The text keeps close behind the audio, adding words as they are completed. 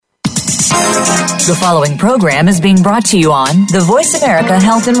The following program is being brought to you on the Voice America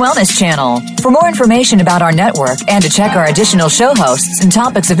Health and Wellness Channel. For more information about our network and to check our additional show hosts and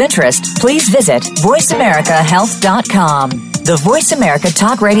topics of interest, please visit voiceamericahealth.com. The Voice America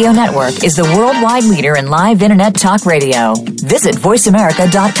Talk Radio Network is the worldwide leader in live Internet talk radio. Visit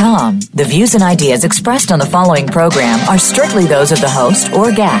voiceamerica.com. The views and ideas expressed on the following program are strictly those of the host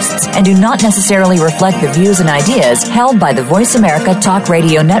or guests and do not necessarily reflect the views and ideas held by the Voice America Talk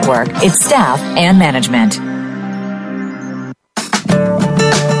Radio Network, its staff, and management.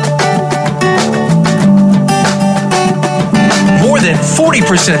 More than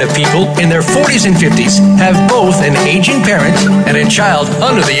 40% of people in their 40s and 50s have both an aging parent and a child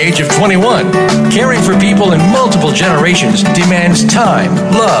under the age of 21. Caring for people in multiple generations demands time,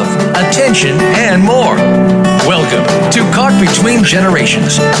 love, attention, and more. Welcome to Caught Between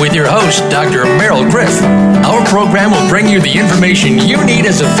Generations with your host, Dr. Meryl Griff. Our program will bring you the information you need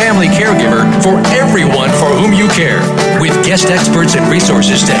as a family caregiver for everyone for whom you care, with guest experts and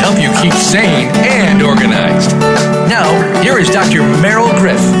resources to help you keep sane and organized. Now, here is Dr. Meryl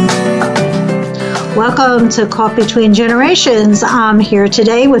Griff. Welcome to Caught Between Generations. I'm here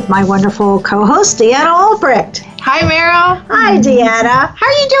today with my wonderful co-host, Deanna Albrecht. Hi, Meryl. Hi, Deanna. How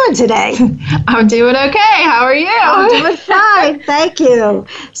are you doing today? I'm doing okay. How are you? I'm doing fine. Thank you.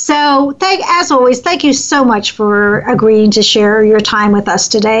 So, as always, thank you so much for agreeing to share your time with us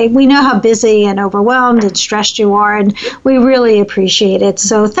today. We know how busy and overwhelmed and stressed you are, and we really appreciate it.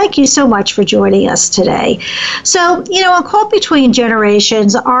 So, thank you so much for joining us today. So, on Caught Between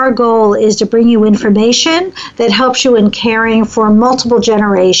Generations, our goal is to bring you information that helps you in caring for multiple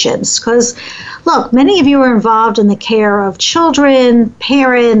generations. Because, look, many of you are involved in the care of children,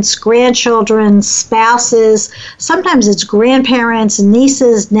 parents, grandchildren, spouses. Sometimes it's grandparents,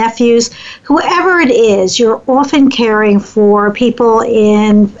 nieces, nephews. Whoever it is, you're often caring for people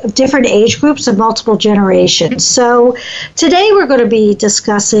in different age groups of multiple generations. So today we're going to be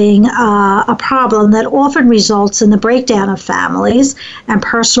discussing a problem that often results in the breakdown of families and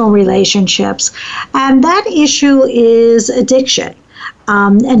personal relationships. And that issue is addiction.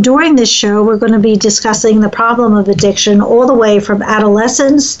 And during this show, we're going to be discussing the problem of addiction all the way from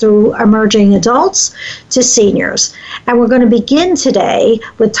adolescents through emerging adults to seniors. And we're going to begin today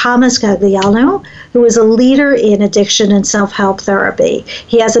with Thomas Gagliano, who is a leader in addiction and self-help therapy.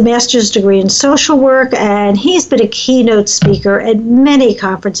 He has a master's degree in social work, and he's been a keynote speaker at many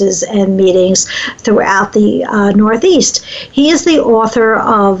conferences and meetings throughout the Northeast. He is the author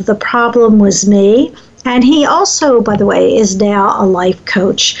of The Problem Was Me, and he also, by the way, is now a life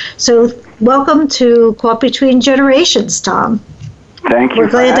coach. So welcome to Caught Between Generations, Tom. Thank you. We're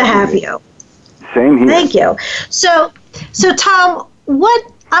glad to have you. Same here. Thank you. So Tom,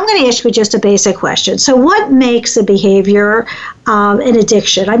 I'm going to ask you just a basic question. So what makes a behavior an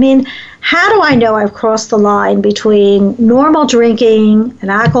addiction? I mean, how do I know I've crossed the line between normal drinking and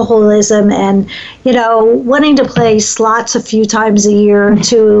alcoholism and, wanting to play slots a few times a year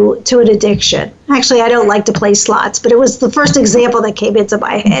to an addiction? Actually, I don't like to play slots, but it was the first example that came into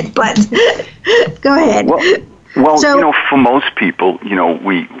my head. But go ahead. Well, for most people,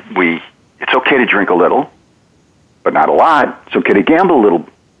 we it's okay to drink a little, but not a lot. It's okay to gamble a little,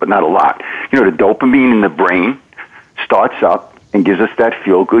 but not a lot. The dopamine in the brain starts up and gives us that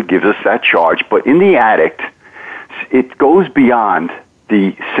feel good, gives us that charge. But in the addict, it goes beyond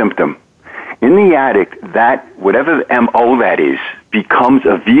the symptom. In the addict, that whatever MO that is becomes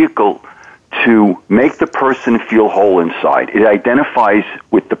a vehicle to make the person feel whole inside. It identifies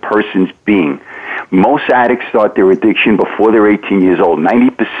with the person's being. Most addicts start their addiction before they're 18 years old,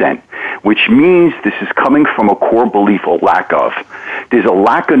 90%, which means this is coming from a core belief or lack of. There's a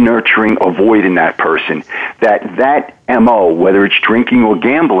lack of nurturing, a void in that person, that MO, whether it's drinking or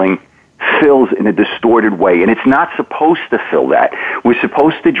gambling, fills in a distorted way. And it's not supposed to fill that. We're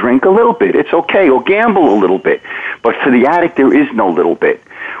supposed to drink a little bit. It's okay, or gamble a little bit. But for the addict, there is no little bit.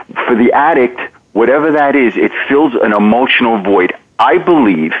 For the addict, whatever that is, it fills an emotional void. I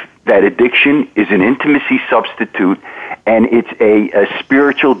believe that addiction is an intimacy substitute, and it's a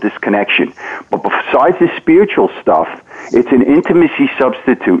spiritual disconnection. But besides the spiritual stuff, it's an intimacy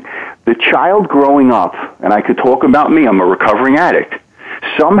substitute. The child growing up, and I could talk about me, I'm a recovering addict,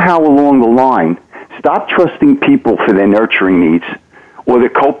 somehow along the line, stop trusting people for their nurturing needs or their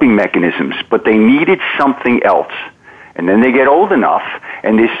coping mechanisms, but they needed something else. And then they get old enough,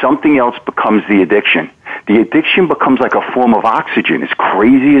 and there's something else becomes the addiction. The addiction becomes like a form of oxygen, as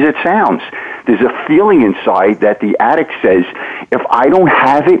crazy as it sounds. There's a feeling inside that the addict says, if I don't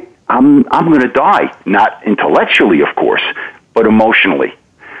have it, I'm going to die. Not intellectually, of course, but emotionally.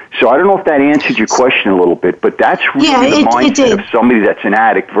 So I don't know if that answered your question a little bit, but that's really the mindset of somebody that's an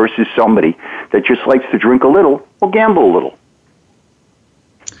addict versus somebody that just likes to drink a little or gamble a little.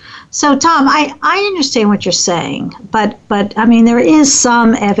 So, Tom, I understand what you're saying, but I mean, there is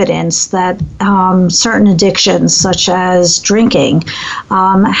some evidence that certain addictions, such as drinking,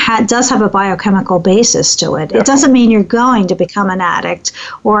 does have a biochemical basis to it. Definitely. It doesn't mean you're going to become an addict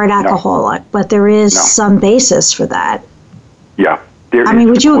or an alcoholic, but there is some basis for that. Yeah. I mean,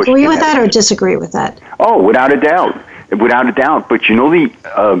 would you agree with that or disagree with that? Oh, without a doubt. Without a doubt. But you know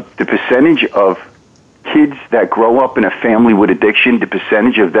the percentage of kids that grow up in a family with addiction, the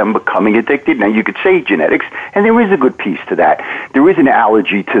percentage of them becoming addicted. Now, you could say genetics, and there is a good piece to that. There is an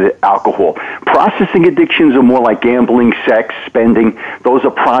allergy to the alcohol. Processing addictions are more like gambling, sex, spending. Those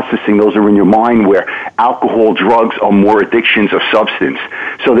are processing. Those are in your mind, where alcohol, drugs are more addictions of substance.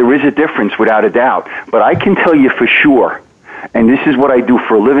 So there is a difference without a doubt. But I can tell you for sure, and this is what I do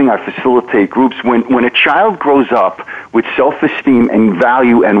for a living, I facilitate groups, when a child grows up with self-esteem and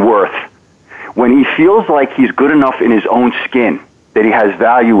value and worth, when he feels like he's good enough in his own skin, that he has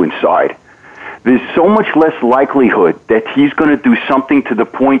value inside, there's so much less likelihood that he's going to do something to the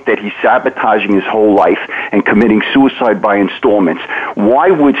point that he's sabotaging his whole life and committing suicide by installments. Why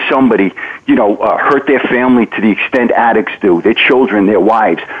would somebody, hurt their family to the extent addicts do, their children, their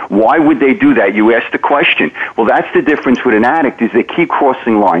wives? Why would they do that? You ask the question. Well, that's the difference with an addict, is they keep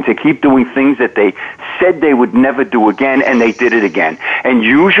crossing lines. They keep doing things that they said they would never do again, and they did it again. And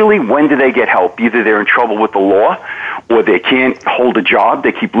usually, when do they get help? Either they're in trouble with the law, or they can't hold a job.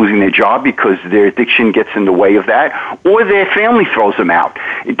 They keep losing their job because their addiction gets in the way of that, or their family throws them out.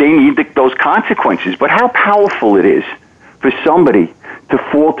 They need those consequences. But how powerful it is for somebody to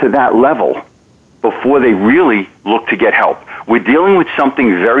fall to that level before they really look to get help. We're dealing with something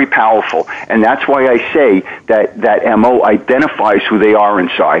very powerful, and that's why I say that MO identifies who they are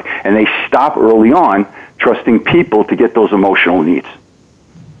inside, and they stop early on trusting people to get those emotional needs.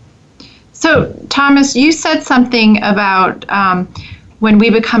 So, Thomas, you said something about when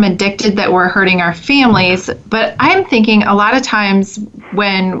we become addicted that we're hurting our families, but I'm thinking a lot of times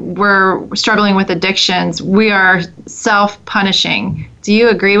when we're struggling with addictions, we are self-punishing. Do you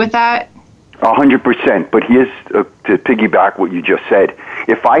agree with that? 100%. But here's to piggyback what you just said.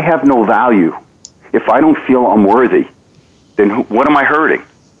 If I have no value, if I don't feel I'm worthy, then what am I hurting?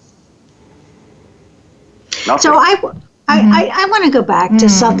 Nothing. So I want to go back to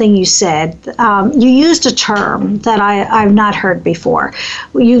something you said. You used a term that I've not heard before.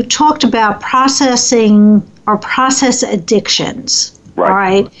 You talked about processing or process addictions. Right. All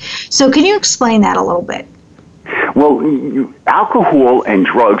right. So can you explain that a little bit? Well, alcohol and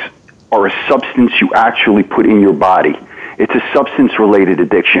drugs are a substance you actually put in your body. It's a substance-related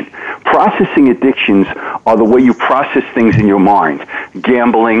addiction. Processing addictions are the way you process things in your mind.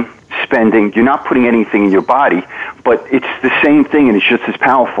 Gambling, spending, you're not putting anything in your body, but it's the same thing and it's just as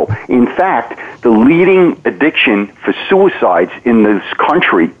powerful. In fact, the leading addiction for suicides in this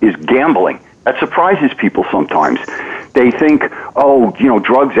country is gambling. That surprises people sometimes. They think,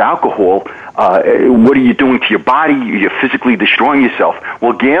 drugs, alcohol, what are you doing to your body? You're physically destroying yourself.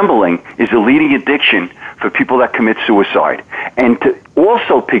 Well, gambling is the leading addiction for people that commit suicide. And to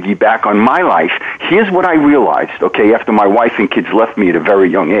also piggyback on my life, here's what I realized, after my wife and kids left me at a very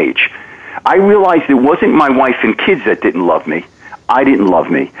young age. I realized it wasn't my wife and kids that didn't love me. I didn't love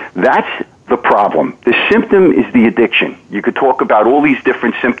me. That's the problem. The symptom is the addiction. You could talk about all these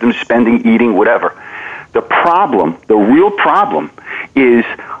different symptoms, spending, eating, whatever. The problem, the real problem, is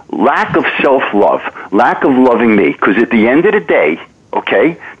lack of self-love, lack of loving me. Because at the end of the day,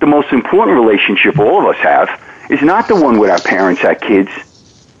 the most important relationship all of us have is not the one with our parents, our kids.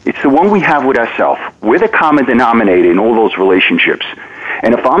 It's the one we have with ourselves. We're the common denominator in all those relationships.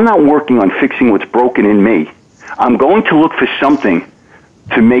 And if I'm not working on fixing what's broken in me, I'm going to look for something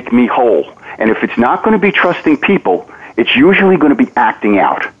to make me whole. And if it's not going to be trusting people, it's usually going to be acting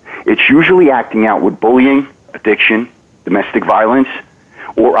out. It's usually acting out with bullying, addiction, domestic violence,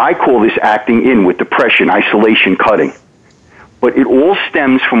 or I call this acting in with depression, isolation, cutting. But it all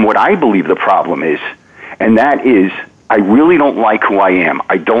stems from what I believe the problem is, and that is I really don't like who I am.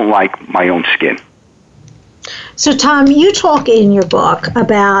 I don't like my own skin. So, Tom, you talk in your book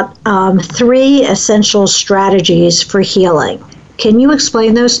about 3 essential strategies for healing. Can you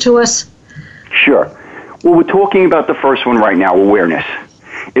explain those to us? Sure. Well, we're talking about the first one right now, awareness.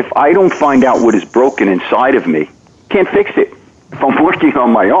 If I don't find out what is broken inside of me, can't fix it. If I'm working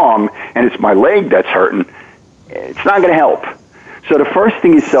on my arm and it's my leg that's hurting, it's not going to help. So the first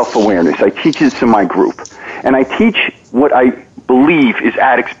thing is self-awareness. I teach this to my group. And I teach what I believe is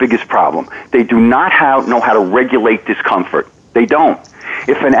addicts' biggest problem. They do not know how to regulate discomfort. They don't.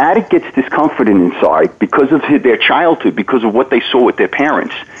 If an addict gets discomforted inside because of their childhood, because of what they saw with their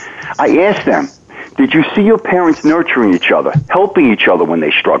parents, I ask them, did you see your parents nurturing each other, helping each other when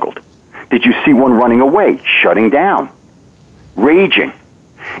they struggled? Did you see one running away, shutting down, raging?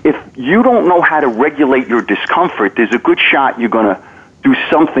 If you don't know how to regulate your discomfort, there's a good shot you're going to do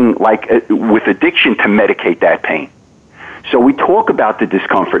something like with addiction to medicate that pain. So we talk about the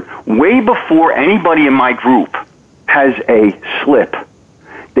discomfort. Way before anybody in my group has a slip,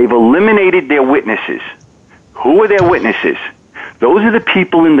 they've eliminated their witnesses. Who are their witnesses? Those are the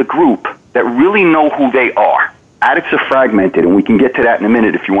people in the group that really know who they are. Addicts are fragmented, and we can get to that in a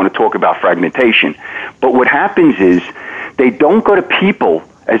minute if you want to talk about fragmentation. But what happens is they don't go to people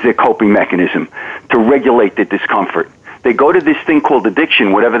as their coping mechanism to regulate the discomfort. They go to this thing called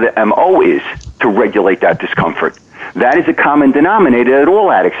addiction, whatever the MO is, to regulate that discomfort. That is a common denominator that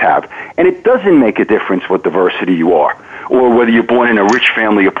all addicts have. And it doesn't make a difference what diversity you are, or whether you're born in a rich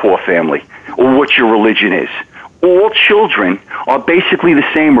family or poor family, or what your religion is. All children are basically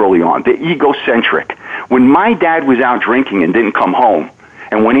the same early on. They're egocentric. When my dad was out drinking and didn't come home,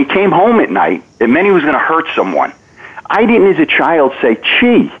 and when he came home at night, it meant he was going to hurt someone. I didn't as a child say,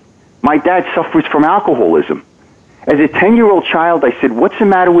 gee, my dad suffers from alcoholism. As a 10-year-old child, I said, what's the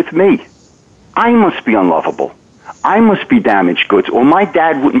matter with me? I must be unlovable. I must be damaged goods, or my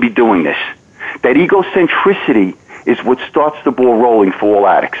dad wouldn't be doing this. That egocentricity is what starts the ball rolling for all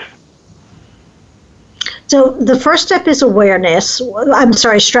addicts. So the first step is awareness.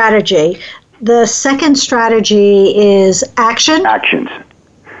 Strategy. The second strategy is action. Actions.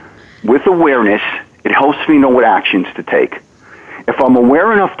 With awareness, it helps me know what actions to take. If I'm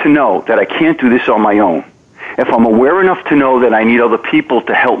aware enough to know that I can't do this on my own, if I'm aware enough to know that I need other people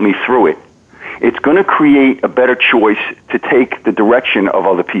to help me through it, it's going to create a better choice to take the direction of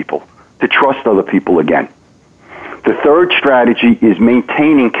other people, to trust other people again. The third strategy is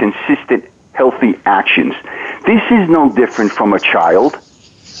maintaining consistent, healthy actions. This is no different from a child.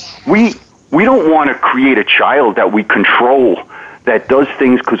 We don't want to create a child that we control, that does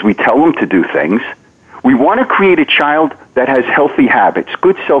things because we tell them to do things. We want to create a child that has healthy habits,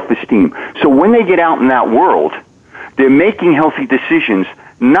 good self-esteem. So when they get out in that world, they're making healthy decisions,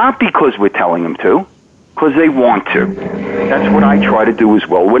 not because we're telling them to, because they want to. That's what I try to do as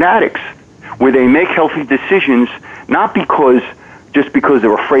well with addicts, where they make healthy decisions, not just because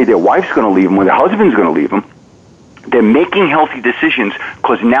they're afraid their wife's going to leave them or their husband's going to leave them. They're making healthy decisions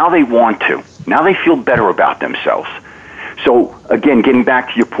because now they want to. Now they feel better about themselves. So, again, getting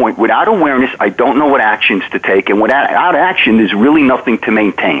back to your point, without awareness, I don't know what actions to take, and without action, there's really nothing to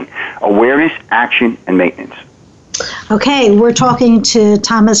maintain. Awareness, action, and maintenance. Okay, we're talking to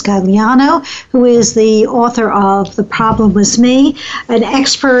Thomas Gagliano, who is the author of The Problem Was Me, an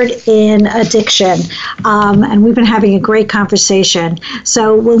expert in addiction, and we've been having a great conversation.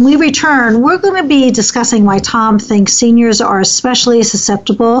 So when we return, we're going to be discussing why Tom thinks seniors are especially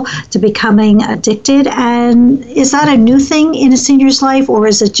susceptible to becoming addicted, and is that a new thing in a senior's life, or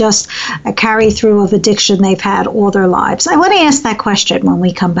is it just a carry-through of addiction they've had all their lives? I want to ask that question when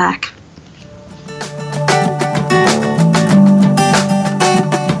we come back.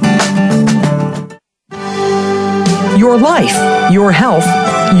 Your life, your health,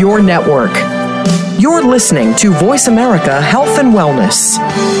 your network. You're listening to Voice America Health and Wellness.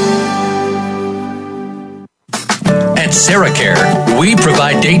 At SarahCare, we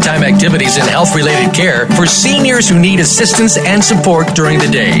provide daytime activities and health-related care for seniors who need assistance and support during the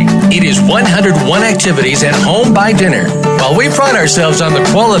day. It is 101 activities and home by dinner. While we pride ourselves on the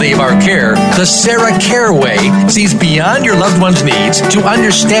quality of our care, the SarahCare way sees beyond your loved one's needs to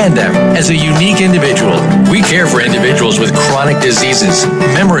understand them as a unique individual. We care for individuals with chronic diseases,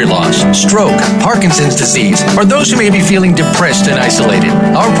 memory loss, stroke, Parkinson's disease, or those who may be feeling depressed and isolated.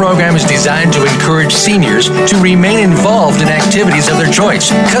 Our program is designed to encourage seniors to remain involved in activities of their choice,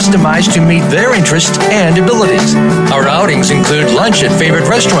 customized to meet their interests and abilities. Our outings include lunch at favorite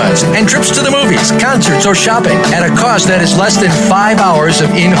restaurants and trips to the movies, concerts, or shopping at a cost that is less than 5 hours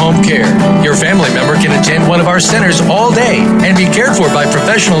of in-home care. Your family member can attend one of our centers all day and be cared for by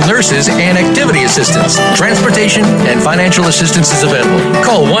professional nurses and activity assistants. Transportation and financial assistance is available.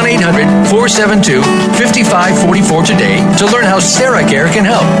 Call 1-800-472-5544 today to learn how SarahCare can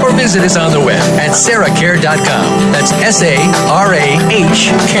help, or visit us on the web at sarahcare.com. That's SARAH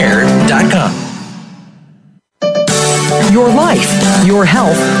care.com. Your life, your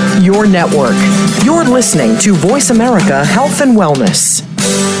health, your network. You're listening to Voice America Health and Wellness.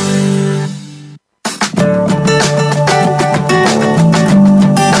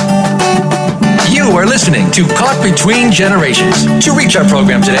 You are listening to Caught Between Generations. To reach our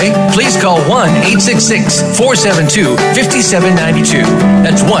program today, please call 1-866-472-5792.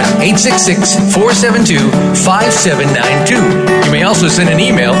 That's 1-866-472-5792. You may also send an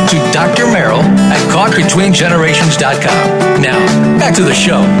email to Dr. Merrill at CaughtBetweenGenerations.com. Now, back to the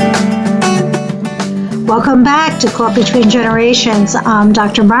show. Welcome back to Caught Between Generations. I'm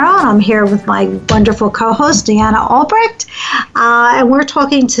Dr. Merrill, and I'm here with my wonderful co-host, Deanna Albrecht. And we're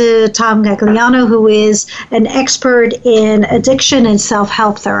talking to Tom Gagliano, who is an expert in addiction and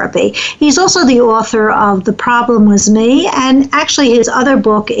self-help therapy. He's also the author of The Problem Was Me, and actually his other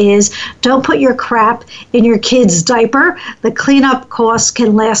book is Don't Put Your Crap in Your Kid's Diaper. The cleanup costs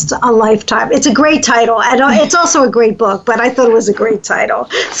can last a lifetime. It's a great title, and it's also a great book, but I thought it was a great title,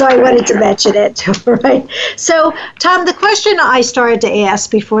 so I wanted to mention it, right? So, Tom, the question I started to ask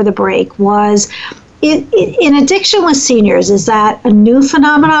before the break was, in addiction with seniors, is that a new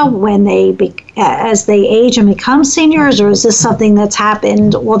phenomenon when as they age and become seniors, or is this something that's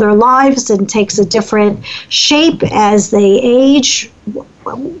happened all their lives and takes a different shape as they age?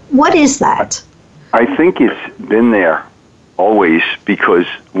 What is that? I think it's been there always, because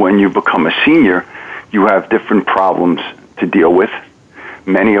when you become a senior, you have different problems to deal with.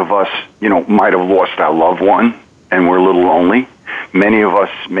 Many of us, might have lost our loved one and we're a little lonely. Many of us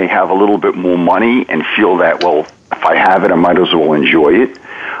may have a little bit more money and feel that, well, if I have it, I might as well enjoy it.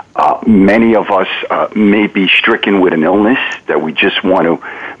 Many of us may be stricken with an illness that we just want to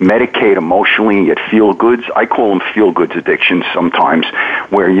medicate emotionally and get feel-goods. I call them feel-goods addictions sometimes,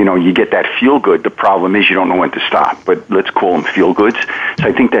 where, you get that feel-good. The problem is you don't know when to stop, but let's call them feel-goods. So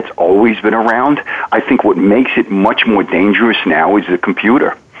I think that's always been around. I think what makes it much more dangerous now is the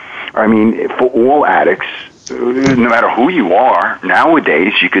computer. I mean, for all addicts, no matter who you are,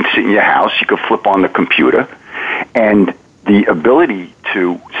 nowadays you can sit in your house, you can flip on the computer, and the ability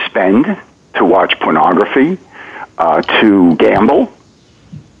to spend, to watch pornography, to gamble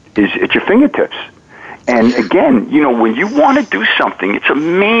is at your fingertips. And again, when you want to do something, it's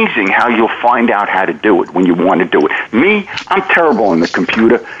amazing how you'll find out how to do it when you want to do it. Me, I'm terrible on the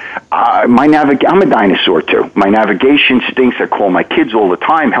computer. I'm a dinosaur too. My navigation stinks. I call my kids all the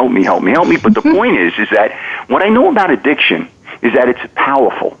time, help me. But the point is that what I know about addiction is that it's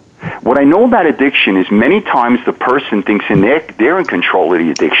powerful. What I know about addiction is many times the person thinks they're in control of the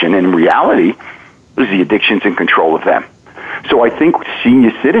addiction, and in reality, the addiction's in control of them. So I think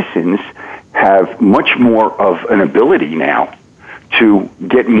senior citizens have much more of an ability now to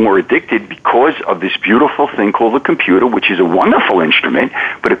get more addicted because of this beautiful thing called the computer, which is a wonderful instrument,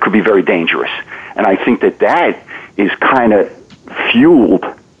 but it could be very dangerous. And I think that is kind of fueled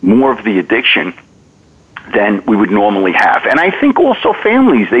more of the addiction than we would normally have. And I think also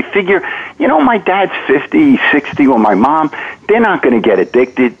families, they figure, my dad's 50, 60, or my mom, they're not going to get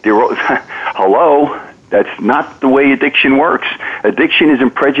addicted. Hello? That's not the way addiction works. Addiction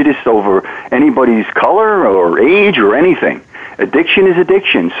isn't prejudiced over anybody's color or age or anything. Addiction is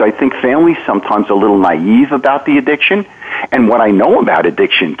addiction. So I think families sometimes are a little naive about the addiction. And what I know about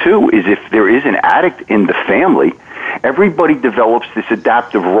addiction, too, is if there is an addict in the family, everybody develops this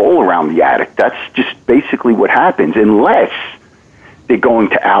adaptive role around the addict. That's just basically what happens, unless they're going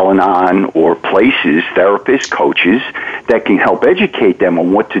to Al-Anon or places, therapists, coaches, that can help educate them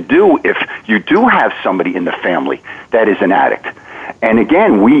on what to do if you do have somebody in the family that is an addict. And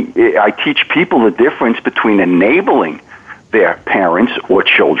again, I teach people the difference between enabling their parents or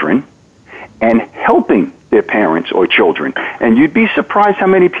children and helping their parents or children. And you'd be surprised how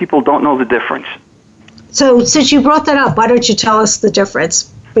many people don't know the difference. So since you brought that up, why don't you tell us the difference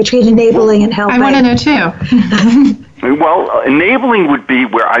between enabling and helping? I want to know too. Well, enabling would be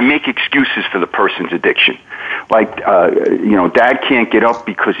where I make excuses for the person's addiction. Like, Dad can't get up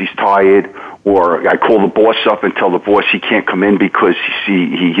because he's tired, or I call the boss up and tell the boss he can't come in because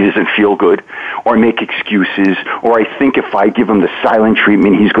he doesn't feel good, or I make excuses, or I think if I give him the silent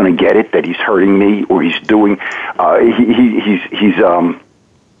treatment, he's going to get it, that he's hurting me, or he's doing, he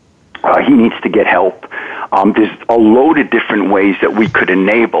needs to get help. There's a load of different ways that we could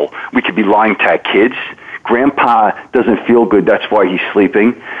enable. We could be lying to our kids. Grandpa doesn't feel good, that's why he's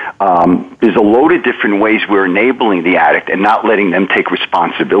sleeping. There's a load of different ways we're enabling the addict and not letting them take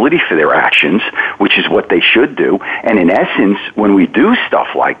responsibility for their actions, which is what they should do. And in essence, when we do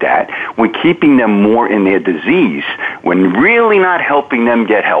stuff like that, we're keeping them more in their disease, when really not helping them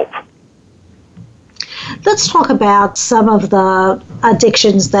get help. Let's talk about some of the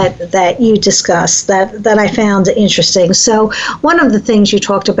addictions that you discussed that I found interesting. So one of the things you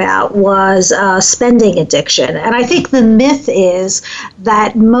talked about was spending addiction. And I think the myth is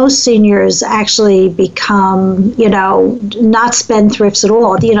that most seniors actually become, not spendthrifts at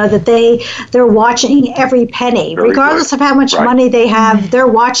all, that they're watching every penny. Very regardless good. of how much Right. money they have, they're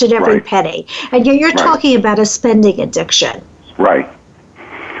watching every Right. penny. And yet you're talking about a spending addiction. Right.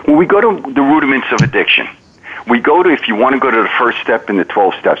 Well, we go to the rudiments of addiction. We go to, if you want to go to the first step in the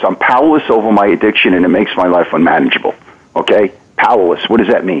 12 steps, I'm powerless over my addiction and it makes my life unmanageable. Okay? Powerless. What does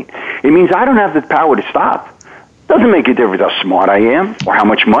that mean? It means I don't have the power to stop. Doesn't make a difference how smart I am or how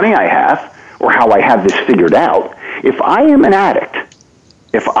much money I have or how I have this figured out. If I am an addict,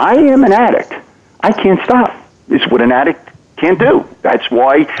 I can't stop. It's what an addict can't do. That's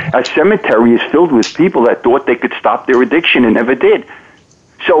why a cemetery is filled with people that thought they could stop their addiction and never did.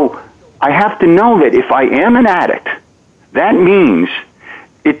 So I have to know that if I am an addict, that means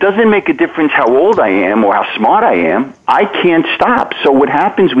it doesn't make a difference how old I am or how smart I am. I can't stop. So what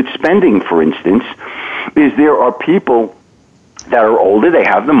happens with spending, for instance, is there are people that are older, they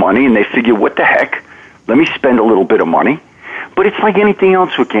have the money, and they figure, what the heck, let me spend a little bit of money. But it's like anything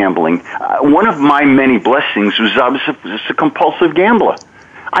else with gambling. One of my many blessings was I was a compulsive gambler.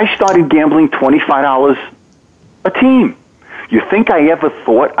 I started gambling $25 a team. You think I ever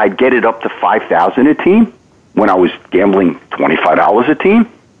thought I'd get it up to $5,000 a team when I was gambling $25 a team?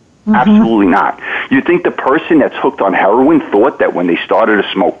 Mm-hmm. Absolutely not. You think the person that's hooked on heroin thought that when they started to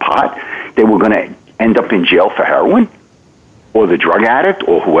smoke pot, they were going to end up in jail for heroin? Or the drug addict,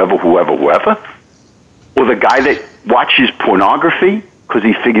 or whoever? Or the guy that watches pornography because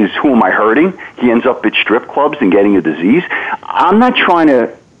he figures, who am I hurting? He ends up at strip clubs and getting a disease. I'm not trying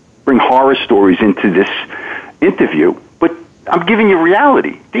to bring horror stories into this interview, but I'm giving you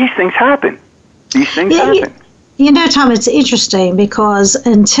reality. These things happen. Happen. Tom, it's interesting because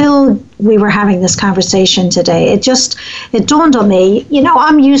until we were having this conversation today, it dawned on me,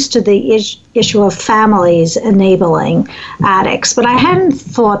 I'm used to the issue of families enabling addicts, but I hadn't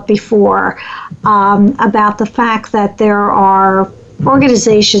thought before about the fact that there are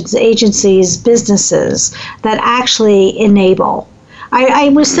organizations, agencies, businesses that actually enable. I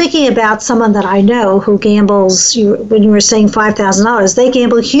was thinking about someone that I know who gambles, when you were saying $5,000, they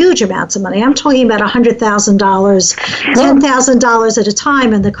gamble huge amounts of money. I'm talking about $100,000, $10,000 at a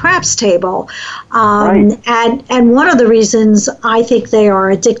time in the craps table. Right. And one of the reasons I think they are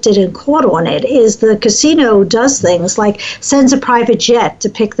addicted and caught on it is the casino does things like sends a private jet to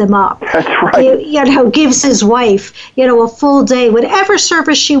pick them up. That's right. Gives his wife, a full day, whatever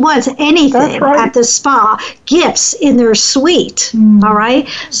service she wants, anything right. at the spa, gifts in their suite. All right.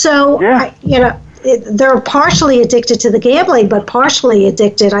 So, they're partially addicted to the gambling, but partially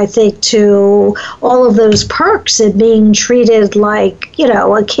addicted, I think, to all of those perks and being treated like,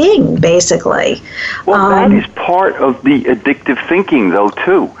 a king, basically. Well, that is part of the addictive thinking, though,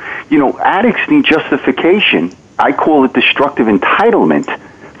 too. Addicts need justification. I call it destructive entitlement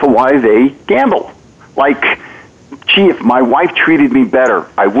for why they gamble. Like, gee, if my wife treated me better,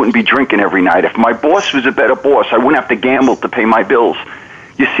 I wouldn't be drinking every night. If my boss was a better boss, I wouldn't have to gamble to pay my bills.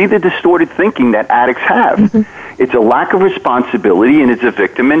 You see the distorted thinking that addicts have. Mm-hmm. It's a lack of responsibility and it's a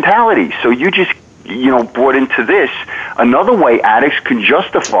victim mentality. So you just, brought into this another way addicts can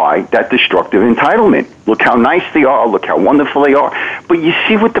justify that destructive entitlement. Look how nice they are. Look how wonderful they are. But you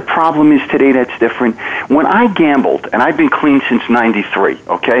see what the problem is today that's different? When I gambled, and I've been clean since 93,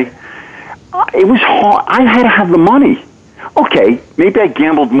 okay? It was hard. I had to have the money. Okay, maybe I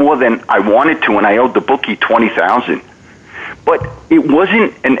gambled more than I wanted to and I owed the bookie $20,000. But it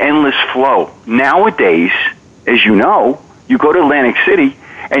wasn't an endless flow. Nowadays, as you know, you go to Atlantic City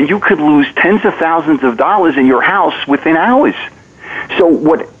and you could lose tens of thousands of dollars in your house within hours. So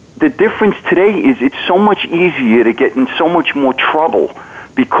what the difference today is it's so much easier to get in so much more trouble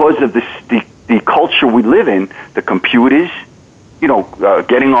because of the culture we live in, the computers,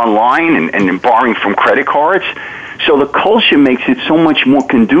 getting online and borrowing from credit cards. So the culture makes it so much more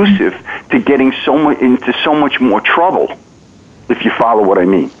conducive to getting into so much more trouble, if you follow what I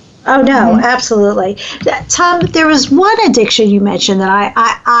mean. Oh, no, absolutely. Tom, there was one addiction you mentioned that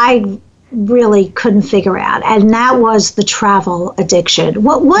I really couldn't figure out, and that was the travel addiction.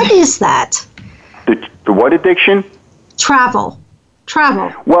 What is that? The what addiction? Travel.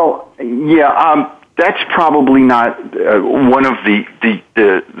 Well, yeah, that's probably not one of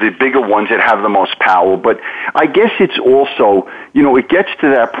the bigger ones that have the most power, but I guess it's also it gets to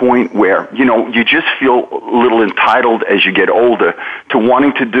that point where, you just feel a little entitled as you get older to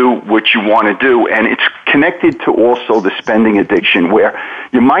wanting to do what you want to do. And it's connected to also the spending addiction, where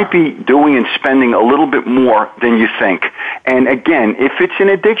you might be doing and spending a little bit more than you think. And again, if it's an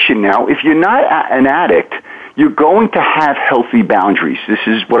addiction now, if you're not an addict, you're going to have healthy boundaries. This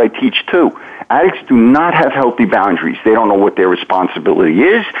is what I teach too. Addicts do not have healthy boundaries. They don't know what their responsibility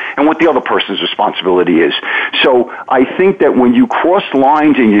is and what the other person's responsibility is. So I think that when you cross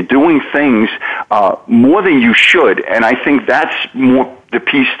lines and you're doing things more than you should, and I think that's more the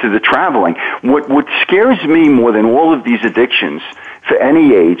piece to the traveling. What scares me more than all of these addictions for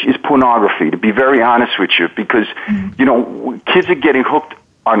any age is pornography, to be very honest with you, because, kids are getting hooked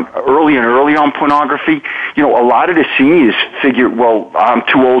on early on pornography. A lot of the seniors figure, well, I'm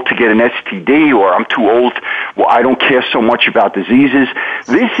too old to get an STD, or I'm too old, well, I don't care so much about diseases.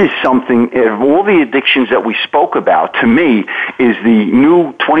 This is something, of all the addictions that we spoke about, to me, is the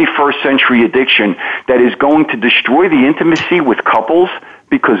new 21st century addiction that is going to destroy the intimacy with couples,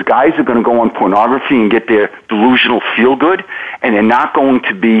 because guys are going to go on pornography and get their delusional feel-good, and they're not going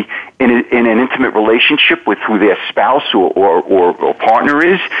to be in an intimate relationship with who their spouse or partner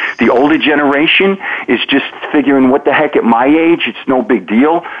is. The older generation is just figuring, what the heck, at my age, it's no big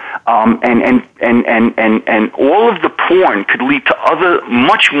deal. And all of the porn could lead to other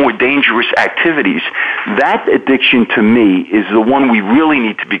much more dangerous activities. That addiction, to me, is the one we really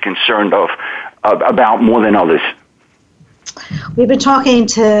need to be concerned about more than others. We've been talking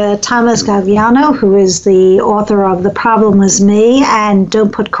to Thomas Gagliano, who is the author of The Problem Was Me and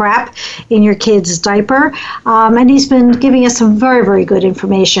Don't Put Crap in Your Kid's Diaper. And he's been giving us some very, very good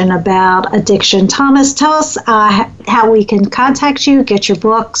information about addiction. Thomas, tell us how we can contact you, get your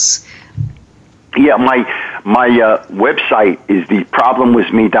books. Yeah, my website is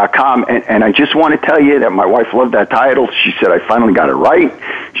theproblemwasme.com, and I just want to tell you that my wife loved that title. She said I finally got it right.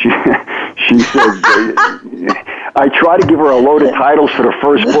 She said I tried to give her a load of titles for the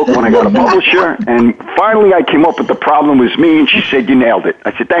first book when I got a publisher, and finally I came up with The Problem Was Me, and she said, you nailed it.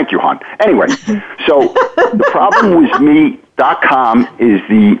 I said, thank you, hon. Anyway, so theproblemwasme.com is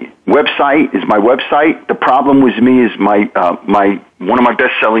the website, is my website. The Problem Was Me is my one of my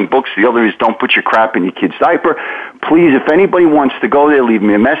best-selling books. The other is Don't Put Your Crap in Your Kid's Diaper. Please, if anybody wants to go there, leave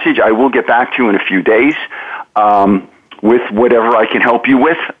me a message. I will get back to you in a few days with whatever I can help you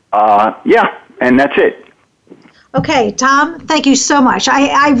with. And that's it. Okay, Tom, thank you so much.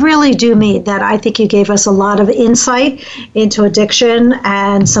 I really do mean that. I think you gave us a lot of insight into addiction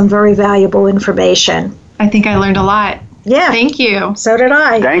and some very valuable information. I think I learned a lot. Yeah. Thank you. So did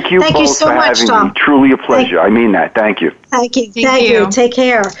I. Thank you both so for much, having Tom. me. Truly a pleasure. I mean that. Thank you. Thank you. Thank you. Take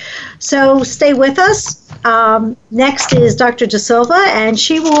care. So stay with us. Next is Dr. De Silva, and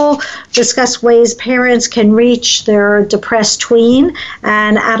she will discuss ways parents can reach their depressed tween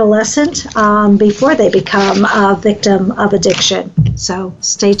and adolescent before they become a victim of addiction. So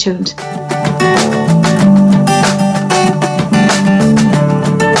stay tuned.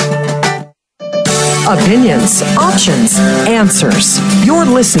 Opinions, options, answers. You're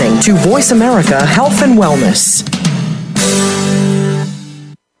listening to Voice America Health and Wellness.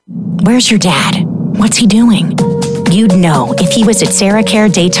 Where's your dad? What's he doing? You'd know if he was at Sarah Care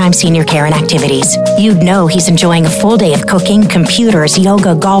Daytime Senior Care and Activities. You'd know he's enjoying a full day of cooking, computers,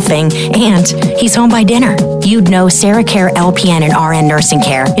 yoga, golfing, and he's home by dinner. You'd know Sarah Care LPN and RN Nursing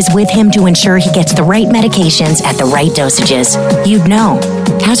Care is with him to ensure he gets the right medications at the right dosages. You'd know.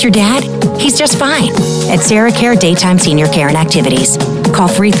 How's your dad? He's just fine. At Sarah Care Daytime Senior Care and Activities. Call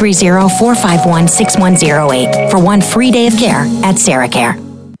 330-451-6108 for one free day of care at Sarah Care.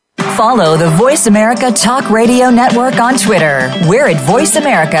 Follow the Voice America Talk Radio Network on Twitter. We're at Voice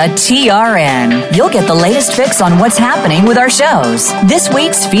America TRN. You'll get the latest fix on what's happening with our shows, this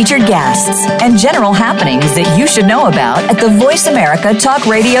week's featured guests, and general happenings that you should know about at the Voice America Talk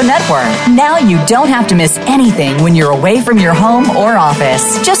Radio Network. Now you don't have to miss anything when you're away from your home or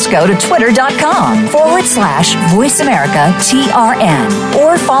office. Just go to twitter.com/Voice America TRN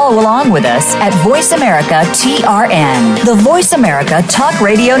or follow along with us at Voice America TRN. The Voice America Talk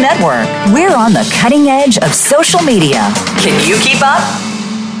Radio Network. We're on the cutting edge of social media. Can you keep up?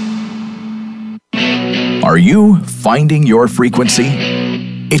 Are you finding your frequency?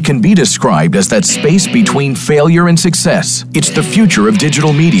 It can be described as that space between failure and success. It's the future of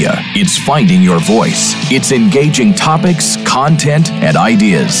digital media. It's finding your voice. It's engaging topics, content, and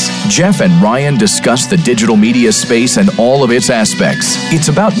ideas. Jeff and Ryan discuss the digital media space and all of its aspects. It's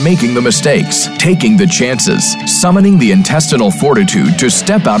about making the mistakes, taking the chances, summoning the intestinal fortitude to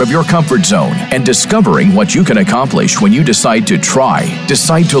step out of your comfort zone, and discovering what you can accomplish when you decide to try,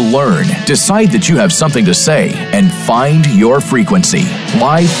 decide to learn, decide that you have something to say, and find your frequency.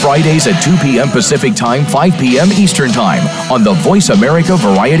 Live Fridays at 2 p.m. Pacific Time, 5 p.m. Eastern Time on the Voice America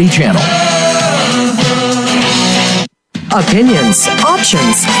Variety Channel. Opinions,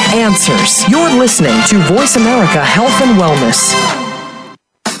 options, answers. You're listening to Voice America Health and Wellness.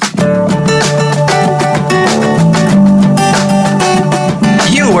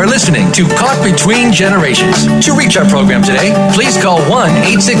 You are listening to Caught Between Generations. To reach our program today, please call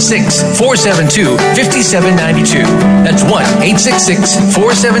 1-866-472-5792. That's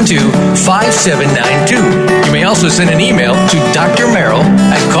 1-866-472-5792. You may also send an email to Dr. Merrill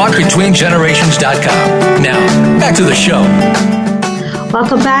at CaughtBetweenGenerations.com. Now, back to the show.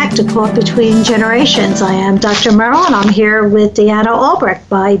 Welcome back to Caught Between Generations. I am Dr. Merrill, and I'm here with Deanna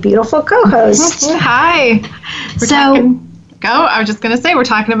Albrecht, my beautiful co-host. Hi. I was just going to say, we're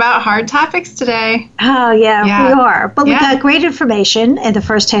talking about hard topics today. Oh, yeah. We are. But we got great information in the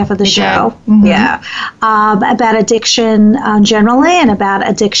first half of the show. Mm-hmm. Yeah. About addiction generally and about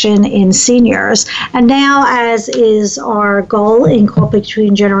addiction in seniors. And now, as is our goal in Caught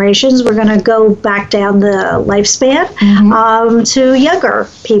Between Generations, we're going to go back down the lifespan to younger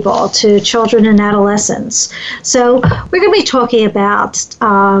people, to children and adolescents. So we're going to be talking about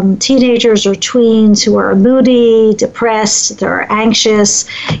teenagers or tweens who are moody, depressed, they're anxious.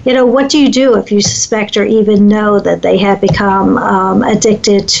 You know, what do you do if you suspect or even know that they have become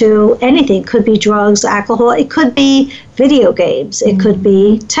addicted to anything? It could be drugs, alcohol. It could be video games. It could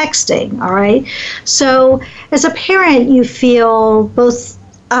be texting, all right? So as a parent, you feel both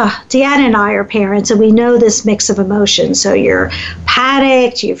Deanna and I are parents, and we know this mix of emotions. So you're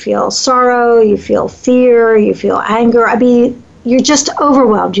panicked, you feel sorrow, you feel fear, you feel anger. I mean, you're just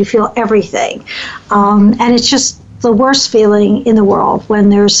overwhelmed. You feel everything. And it's just the worst feeling in the world when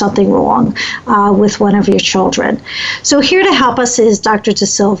there's something wrong with one of your children. So here to help us is Dr. De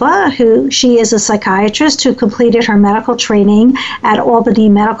Silva, she is a psychiatrist who completed her medical training at Albany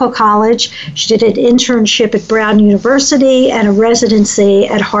Medical College. She did an internship at Brown University and a residency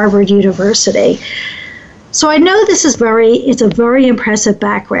at Harvard University. So I know it's a very impressive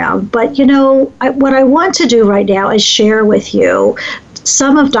background, but what I want to do right now is share with you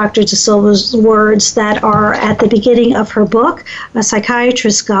some of Dr. De Silva's words that are at the beginning of her book, A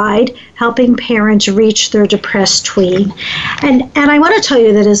Psychiatrist's Guide, Helping Parents Reach Their Depressed Tween. And I want to tell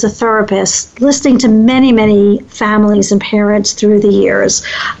you that as a therapist, listening to many, many families and parents through the years,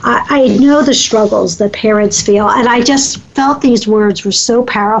 I know the struggles that parents feel, and I just felt these words were so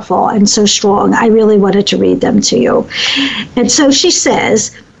powerful and so strong, I really wanted to read them to you. And so she says,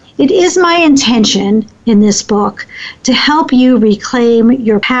 "It is my intention in this book to help you reclaim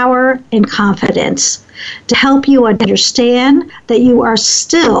your power and confidence, to help you understand that you are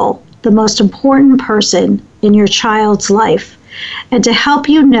still the most important person in your child's life, and to help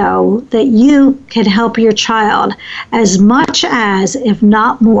you know that you can help your child as much as, if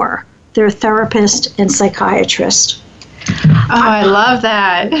not more, their therapist and psychiatrist." Oh, I love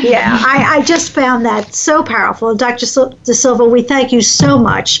that. Yeah, I just found that so powerful. Dr. De Silva, we thank you so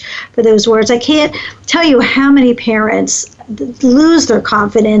much for those words. I can't tell you how many parents lose their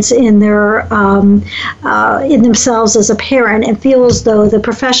confidence in their in themselves as a parent and feel as though the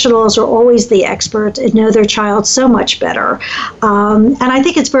professionals are always the experts and know their child so much better. And I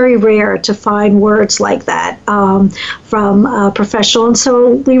think it's very rare to find words like that from a professional. And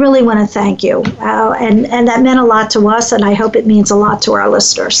so we really want to thank you. And that meant a lot to us, and I hope it means a lot to our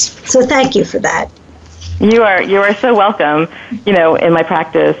listeners. So thank you for that. You are so welcome. In my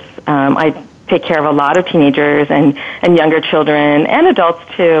practice, I take care of a lot of teenagers and younger children and adults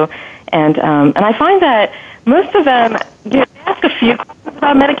too, and I find that most of them they ask a few questions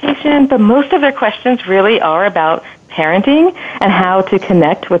about medication, but most of their questions really are about parenting and how to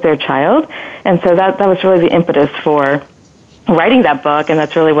connect with their child, and so that was really the impetus for writing that book, and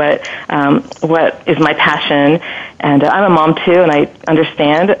that's really what is my passion. And I'm a mom too, and I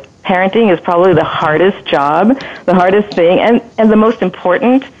understand parenting is probably the hardest job, the hardest thing, and the most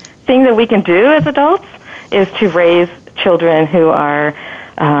important thing that we can do as adults is to raise children who are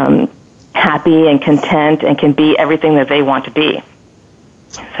happy and content and can be everything that they want to be.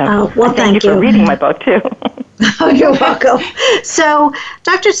 So thank you for reading my book too. Oh, you're welcome. So,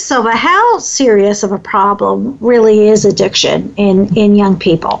 Dr. Silva, how serious of a problem really is addiction in young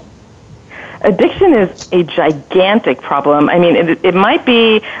people? addiction is a gigantic problem. I mean, it might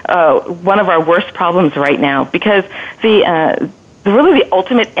be one of our worst problems right now, because really the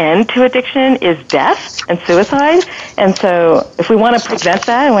ultimate end to addiction is death and suicide. And so if we want to prevent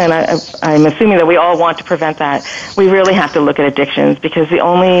that, and I'm assuming that we all want to prevent that, we really have to look at addictions, because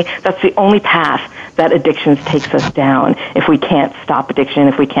that's the only path that addictions takes us down. If we can't stop addiction,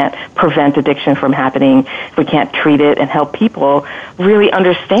 if we can't prevent addiction from happening, if we can't treat it and help people really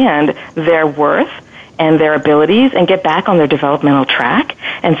understand their worth and their abilities and get back on their developmental track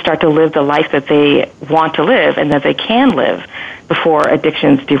and start to live the life that they want to live and that they can live before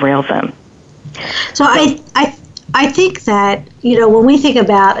addictions derail them. So I think that, when we think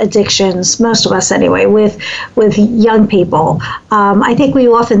about addictions, most of us anyway, with young people, I think we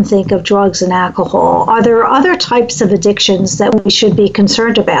often think of drugs and alcohol. Are there other types of addictions that we should be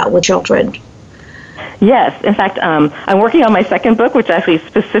concerned about with children? Yes. In fact, I'm working on my second book, which actually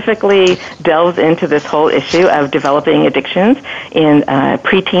specifically delves into this whole issue of developing addictions in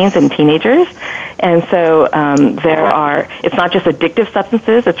preteens and teenagers. And so it's not just addictive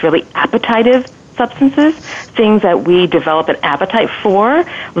substances, it's really appetitive substances, things that we develop an appetite for,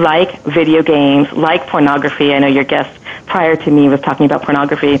 like video games, like pornography. I know your guest prior to me was talking about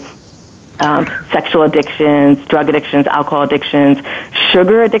pornography. Sexual addictions, drug addictions, alcohol addictions,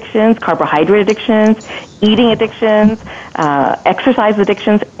 sugar addictions, carbohydrate addictions, eating addictions, exercise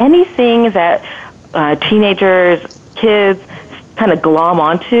addictions, anything that teenagers, kids kind of glom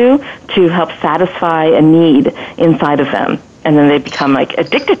onto to help satisfy a need inside of them. And then they become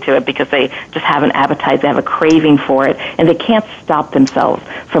addicted to it because they just have an appetite, they have a craving for it, and they can't stop themselves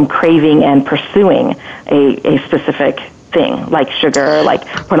from craving and pursuing a specific thing, like sugar, like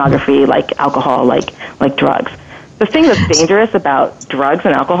pornography, like alcohol, like drugs. The thing that's dangerous about drugs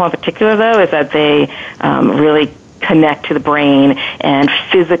and alcohol in particular, though, is that they really connect to the brain and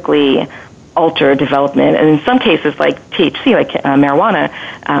physically alter development. And in some cases, like THC, like marijuana,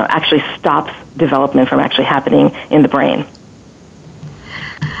 actually stops development from actually happening in the brain.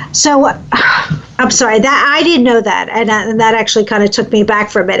 So, I'm sorry, that I didn't know that, and that actually kind of took me back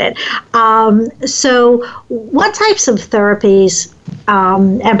for a minute. So, what types of therapies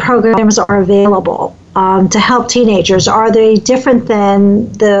and programs are available to help teenagers? Are they different than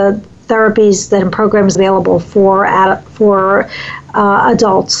the therapies and programs available for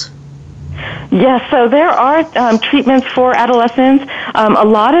adults? Yes, so there are treatments for adolescents. A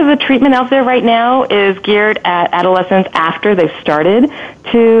lot of the treatment out there right now is geared at adolescents after they've started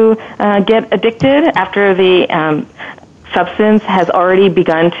to get addicted, after the substance has already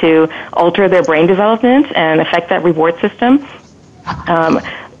begun to alter their brain development and affect that reward system.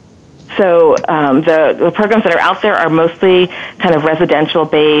 So the programs that are out there are mostly kind of residential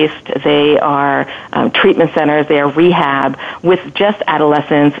based. They are treatment centers. They are rehab with just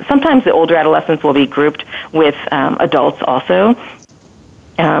adolescents. Sometimes the older adolescents will be grouped with adults also.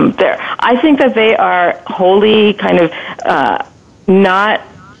 I think that they are wholly kind of not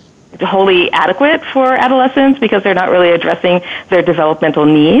wholly adequate for adolescents because they're not really addressing their developmental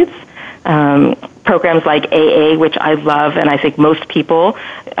needs. Programs like AA, which I love, and I think most people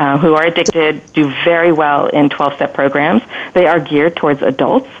who are addicted do very well in 12-step programs. They are geared towards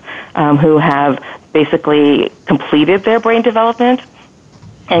adults who have basically completed their brain development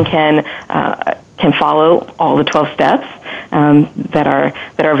and can follow all the 12 steps that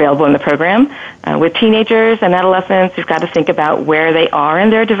are available in the program. With teenagers and adolescents, you've got to think about where they are in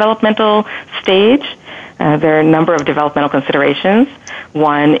their developmental stage. There are a number of developmental considerations.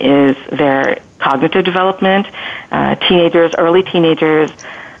 One is their cognitive development. Early teenagers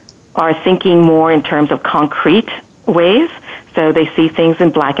are thinking more in terms of concrete ways. So they see things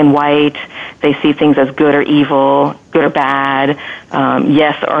in black and white. They see things as good or evil, good or bad,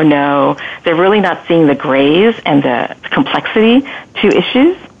 yes or no. They're really not seeing the grays and the complexity to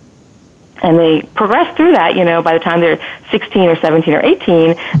issues. And they progress through that, by the time they're 16 or 17 or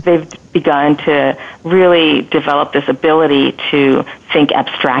 18, they've begun to really develop this ability to think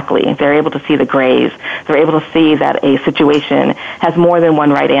abstractly. They're able to see the grays. They're able to see that a situation has more than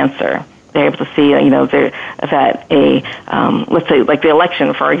one right answer. They're able to see, let's say, like the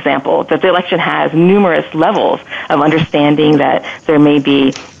election, for example, that the election has numerous levels of understanding that there may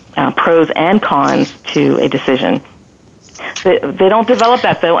be pros and cons to a decision. They don't develop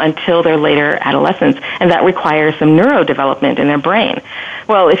that, though, until they're later adolescents, and that requires some neurodevelopment in their brain.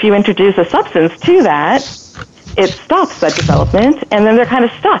 Well, if you introduce a substance to that, it stops that development, and then they're kind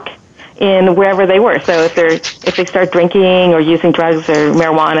of stuck in wherever they were. So if they start drinking or using drugs or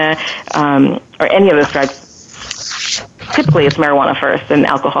marijuana or any of those drugs, typically it's marijuana first and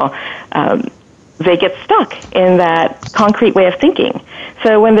alcohol, they get stuck in that concrete way of thinking.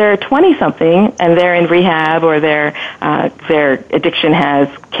 So when they're 20-something and they're in rehab, or their addiction has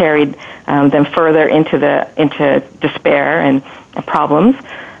carried them further into despair and problems,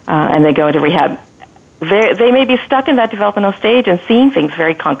 and they go into rehab, they may be stuck in that developmental stage and seeing things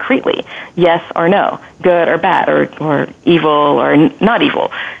very concretely, yes or no, good or bad, or evil or not evil,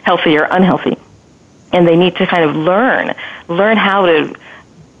 healthy or unhealthy. And they need to kind of learn how to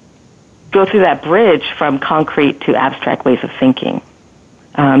go through that bridge from concrete to abstract ways of thinking.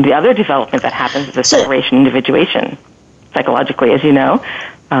 The other development that happens is the separation, individuation. Psychologically, as you know,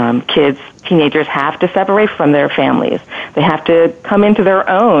 teenagers have to separate from their families. They have to come into their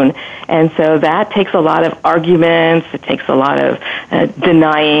own. And so that takes a lot of arguments. It takes a lot of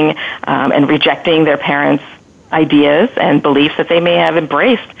denying and rejecting their parents' ideas and beliefs that they may have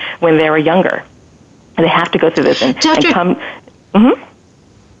embraced when they were younger. And they have to go through this and come... Mm-hmm.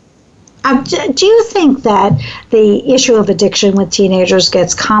 Do you think that the issue of addiction with teenagers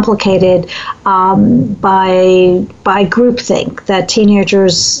gets complicated by groupthink? That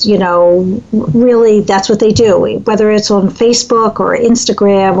teenagers, really that's what they do, whether it's on Facebook or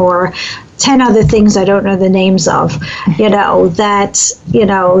Instagram or 10 other things I don't know the names of, that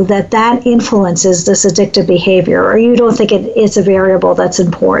influences this addictive behavior, or you don't think it's a variable that's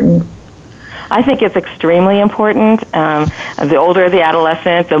important? I think it's extremely important. The older the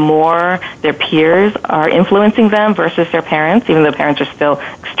adolescent, the more their peers are influencing them versus their parents, even though parents are still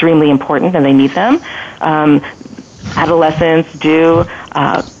extremely important and they need them. Adolescents do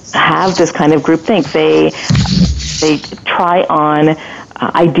have this kind of groupthink. They try on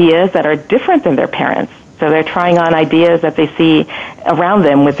ideas that are different than their parents. So they're trying on ideas that they see around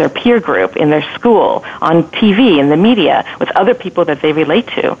them with their peer group, in their school, on TV, in the media, with other people that they relate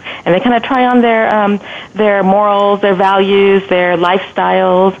to. And they kind of try on their morals, their values, their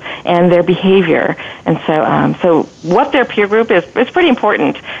lifestyles, and their behavior. And so what their peer group is pretty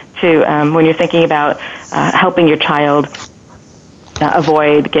important to when you're thinking about helping your child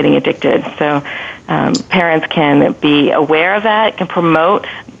avoid getting addicted. So parents can be aware of that, can promote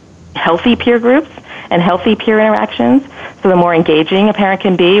healthy peer groups and healthy peer interactions. So the more engaging a parent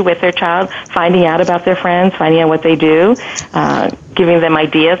can be with their child, finding out about their friends, finding out what they do, giving them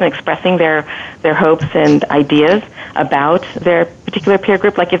ideas and expressing their hopes and ideas about their particular peer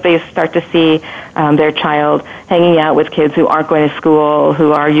group. Like if they start to see their child hanging out with kids who aren't going to school,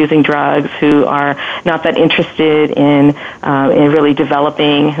 who are using drugs, who are not that interested in really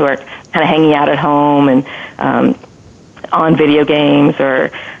developing, who are kind of hanging out at home and on video games,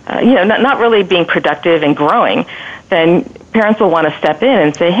 or not really being productive and growing, then parents will want to step in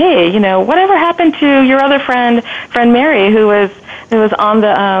and say, hey, whatever happened to your other friend Mary, who was on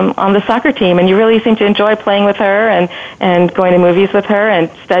the soccer team, and you really seem to enjoy playing with her and going to movies with her and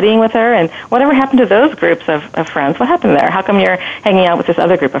studying with her, and whatever happened to those groups of friends? What happened there? How come you're hanging out with this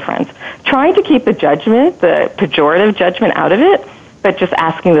other group of friends? Trying to keep the pejorative judgment out of it, but just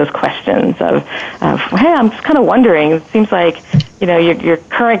asking those questions of hey, I'm just kind of wondering, it seems like, your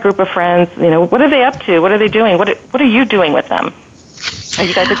current group of friends, what are they up to? What are they doing? What are you doing with them? Are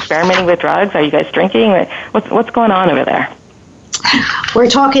you guys experimenting with drugs? Are you guys drinking? What's going on over there? We're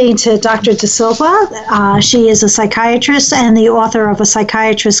talking to Dr. De Silva. She is a psychiatrist and the author of A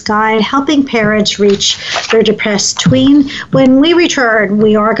Psychiatrist's Guide, Helping Parents Reach Their Depressed Tween. When we return,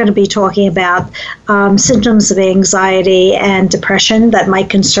 we are going to be talking about symptoms of anxiety and depression that might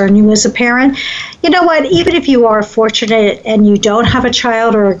concern you as a parent. You know what? Even if you are fortunate and you don't have a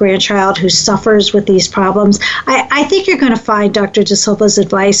child or a grandchild who suffers with these problems, I think you're going to find Dr. De Silva's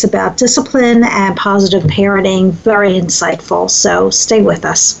advice about discipline and positive parenting very insightful. So stay with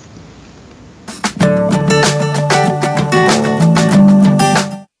us.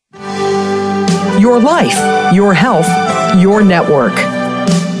 Your life, your health, your network.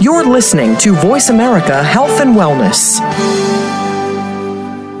 You're listening to Voice America Health and Wellness.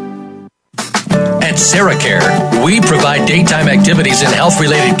 At SarahCare, we provide daytime activities and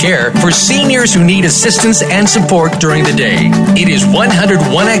health-related care for seniors who need assistance and support during the day. It is 101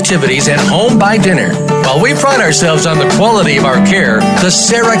 activities and home by dinner. While we pride ourselves on the quality of our care, the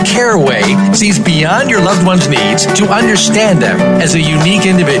SarahCare way sees beyond your loved one's needs to understand them as a unique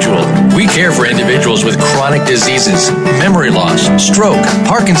individual. We care for individuals with chronic diseases, memory loss, stroke,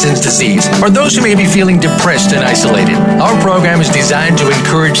 Parkinson's disease, or those who may be feeling depressed and isolated. Our program is designed to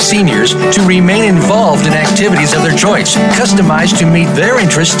encourage seniors to remain involved in activities of their choice, customized to meet their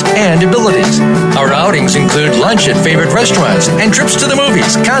interests and abilities. Our outings include lunch at favorite restaurants and trips to the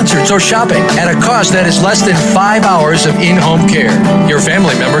movies, concerts, or shopping at a cost that is less than 5 hours of in-home care. Your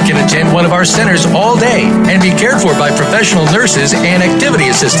family member can attend one of our centers all day and be cared for by professional nurses and activity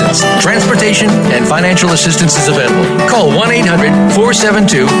assistants. Transportation and financial assistance is available. Call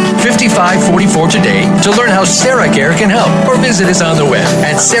 1-800-472-5544 today to learn how SarahCare can help, or visit us on the web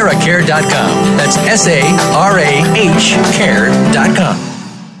at sarahcare.com. That's SARAH care.com.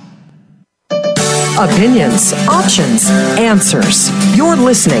 Opinions, options, answers. You're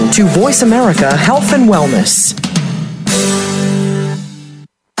listening to Voice America Health and Wellness.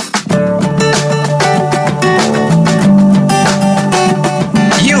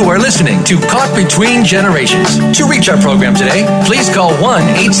 You are listening to Caught Between Generations. To reach our program today, please call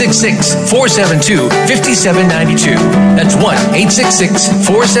 1-866-472-5792. That's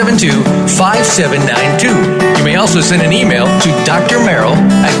 1-866-472-5792. You may also send an email to Dr. Merrill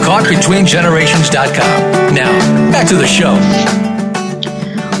at CaughtBetweenGenerations.com. Now, back to the show.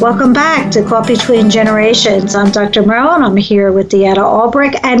 Welcome back to Caught Between Generations. I'm Dr. Merrill, and I'm here with Deanna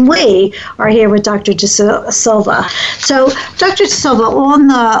Albrecht, and we are here with Dr. De Silva. So, Dr. De Silva, on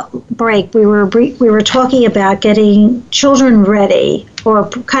the break, we were talking about getting children ready, or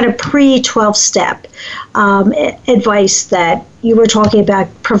kind of pre-12-step advice that you were talking about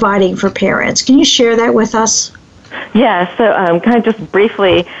providing for parents. Can you share that with us? Yeah, so kind of just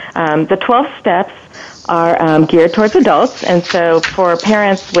briefly, the 12 steps are geared towards adults, and so for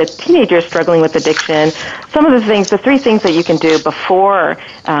parents with teenagers struggling with addiction, some of the three things that you can do before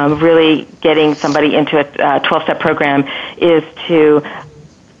really getting somebody into a 12-step program is to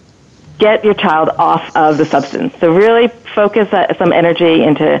get your child off of the substance. So really focus some energy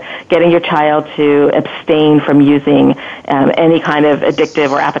into getting your child to abstain from using any kind of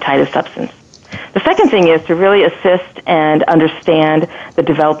addictive or appetitive substance. The second thing is to really assist and understand the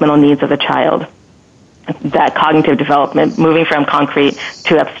developmental needs of the child. That cognitive development, moving from concrete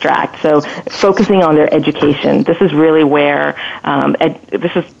to abstract. So focusing on their education. This is really where,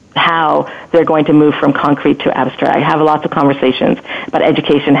 this is how they're going to move from concrete to abstract. I have lots of conversations about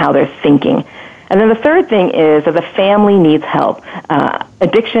education, how they're thinking. And then the third thing is that the family needs help.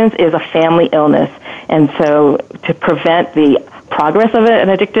 Addictions is a family illness. And so to prevent the progress of an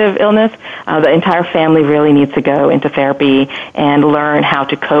addictive illness, the entire family really needs to go into therapy and learn how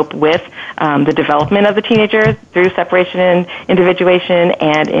to cope with the development of the teenagers through separation and individuation,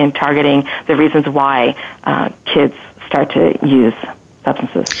 and in targeting the reasons why kids start to use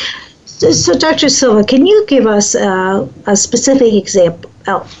substances. So, Dr. Silva, can you give us a specific example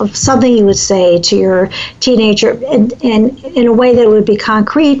of something you would say to your teenager in a way that would be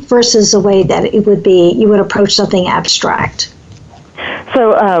concrete versus a way that it would be, you would approach something abstract?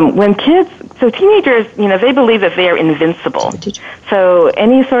 So teenagers, they believe that they are invincible. So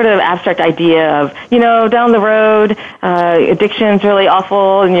any sort of abstract idea of, down the road, addiction's really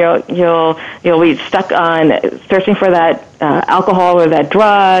awful, and you'll be stuck on searching for that alcohol or that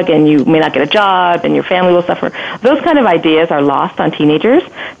drug, and you may not get a job, and your family will suffer. Those kind of ideas are lost on teenagers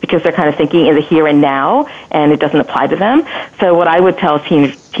because they're kind of thinking in the here and now, and it doesn't apply to them. So what I would tell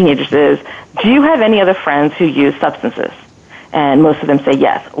teenagers is, do you have any other friends who use substances? And most of them say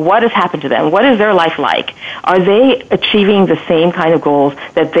yes. What has happened to them? What is their life like? Are they achieving the same kind of goals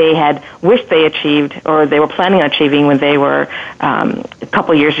that they had wished they achieved, or they were planning on achieving when they were a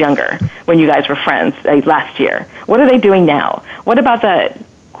couple years younger, when you guys were friends last year? What are they doing now? What about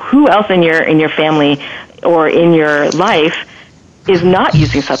who else in your family or in your life is not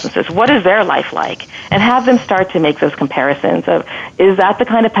using substances? What is their life like? And have them start to make those comparisons of, is that the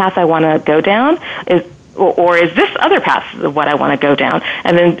kind of path I want to go down? Or is this other path what I want to go down?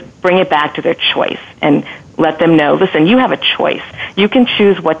 And then bring it back to their choice and let them know, listen, you have a choice. You can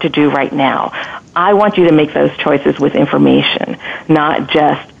choose what to do right now. I want you to make those choices with information, not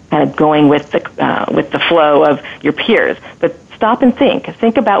just kind of going with the flow of your peers, but stop and think.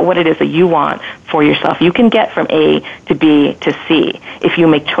 Think about what it is that you want for yourself. You can get from A to B to C if you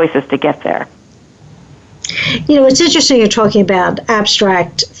make choices to get there. It's interesting you're talking about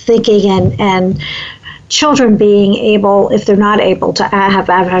abstract thinking and children being able, if they're not able to have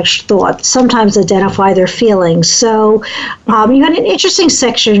abstract thought, sometimes identify their feelings. So you had an interesting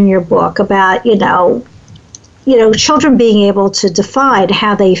section in your book about, children being able to define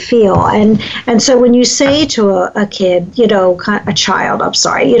how they feel. And so when you say to a kid, a child,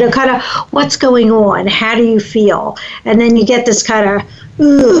 kind of what's going on, how do you feel? And then you get this kind of,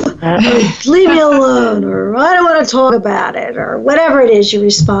 leave me alone, or I don't want to talk about it, or whatever it is your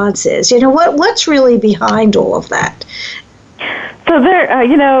response is. What's really behind all of that? So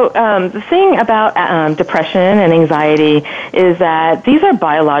the thing about depression and anxiety is that these are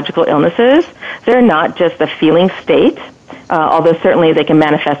biological illnesses. They're not just a feeling state. although certainly they can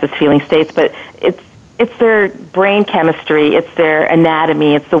manifest as feeling states, but it's their brain chemistry, it's their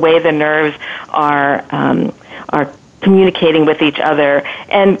anatomy, it's the way the nerves are communicating with each other,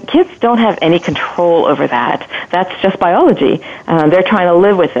 and kids don't have any control over that. That's just biology. They're trying to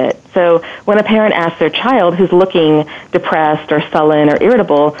live with it. So when a parent asks their child who's looking depressed or sullen or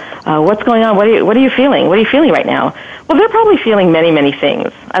irritable, what's going on? What are you feeling? What are you feeling right now? Well, they're probably feeling many, many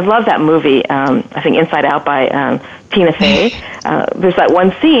things. I love that movie, I think Inside Out by Tina Fey. There's that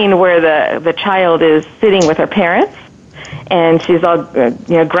one scene where the child is sitting with her parents, and she's all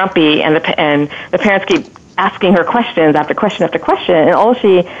grumpy, and the parents keep asking her questions after question after question, and all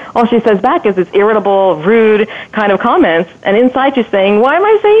she says back is this irritable, rude kind of comments. And inside she's saying, "Why am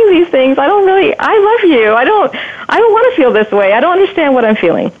I saying these things? I love you. I don't want to feel this way. I don't understand what I'm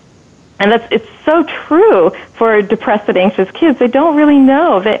feeling." And it's so true for depressed and anxious kids. They don't really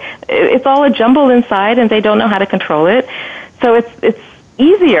know that it's all a jumble inside, and they don't know how to control it. So it's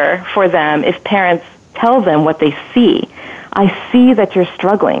easier for them if parents tell them what they see. I see that you're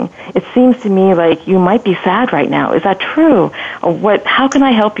struggling. It seems to me like you might be sad right now. Is that true? How can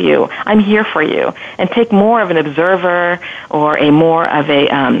I help you? I'm here for you. And take more of an observer or more of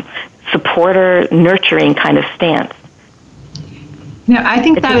a supporter, nurturing kind of stance. I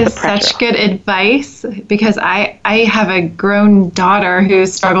think that is such good advice, because I have a grown daughter who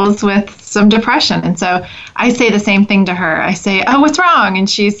struggles with some depression. And so I say the same thing to her. I say, "Oh, what's wrong?" And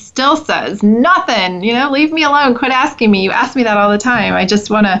she still says, "Nothing, leave me alone. Quit asking me. You ask me that all the time. I just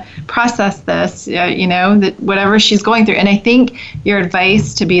want to process this, that whatever she's going through." And I think your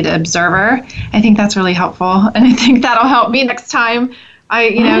advice to be the observer, I think that's really helpful. And I think that'll help me next time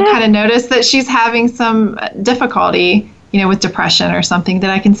I, kind of notice that she's having some difficulty with depression or something, that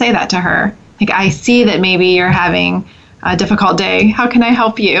I can say that to her. Like, I see that maybe you're having a difficult day. How can I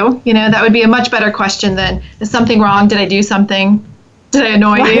help you? That would be a much better question than, is something wrong? Did I do something? Did I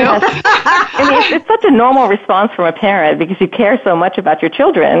annoy you? Yes. It's such a normal response from a parent, because you care so much about your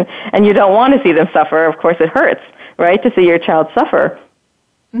children and you don't want to see them suffer. Of course, it hurts, right, to see your child suffer.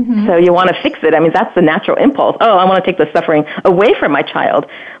 Mm-hmm. So you want to fix it. That's the natural impulse. Oh, I want to take the suffering away from my child.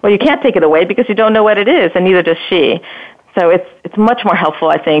 Well, you can't take it away because you don't know what it is, and neither does she. So it's much more helpful,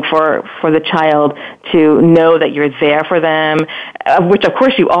 I think, for the child to know that you're there for them, which of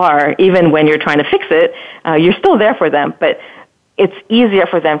course you are, even when you're trying to fix it. You're still there for them, but it's easier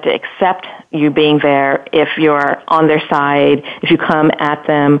for them to accept you being there if you're on their side, if you come at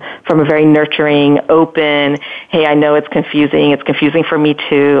them from a very nurturing, open, "Hey, I know it's confusing for me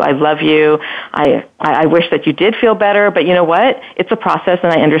too, I love you, I wish that you did feel better, but you know what, it's a process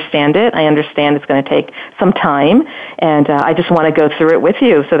and I understand it's going to take some time, and I just want to go through it with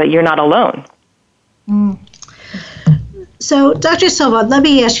you so that you're not alone." Mm. So, Dr. Silva, let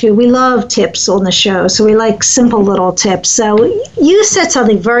me ask you, we love tips on the show, so we like simple little tips. So you said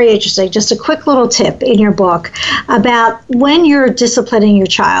something very interesting, just a quick little tip in your book about when you're disciplining your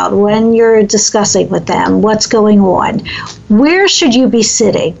child, when you're discussing with them what's going on, where should you be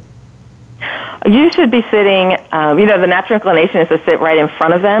sitting? You should be sitting, the natural inclination is to sit right in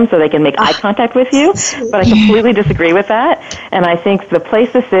front of them so they can make eye contact with you, but I completely disagree with that. And I think the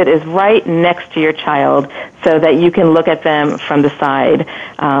place to sit is right next to your child so that you can look at them from the side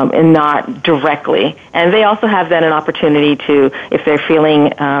and not directly. And they also have then an opportunity to, if they're feeling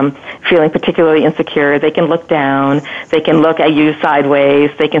particularly insecure, they can look down, they can look at you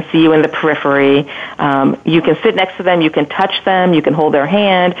sideways, they can see you in the periphery. You can sit next to them, you can touch them, you can hold their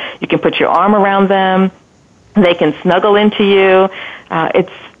hand, you can put your arm around them, they can snuggle into you.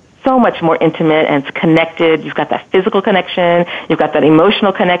 It's so much more intimate and it's connected. You've got that physical connection, you've got that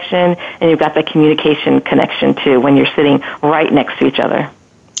emotional connection, and you've got that communication connection too when you're sitting right next to each other.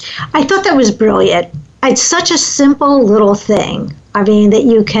 I thought that was brilliant. It's such a simple little thing. That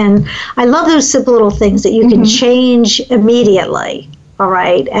you can, I love those simple little things that you can change immediately. All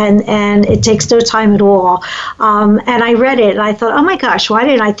right, and it takes no time at all. And I read it, and I thought, oh my gosh, why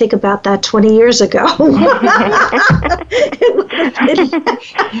didn't I think about that 20 years ago?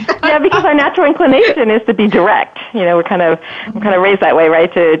 Yeah, because our natural inclination is to be direct. We're kind of raised that way,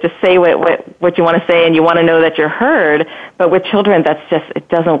 right? To just say what you want to say, and you want to know that you're heard. But with children, it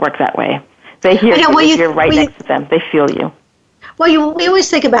doesn't work that way. They hear you're right next to them. They feel you. Well, we always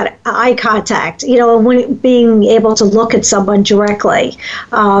think about eye contact, and being able to look at someone directly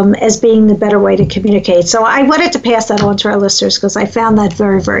as being the better way to communicate. So I wanted to pass that on to our listeners because I found that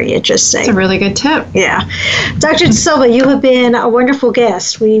very, very interesting. It's a really good tip. Yeah. Dr. Silva, you have been a wonderful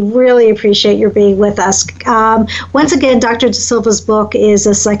guest. We really appreciate your being with us. Once again, Dr. Silva's book is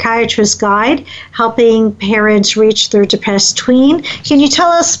A Psychiatrist's Guide, Helping Parents Reach Their Depressed Tween. Can you tell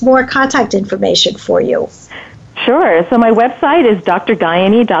us more contact information for you? Sure. So my website is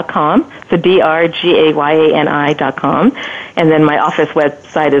drgayani.com, so drgayani.com. And then my office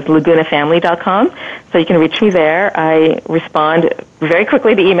website is lagunafamily.com. So you can reach me there. I respond very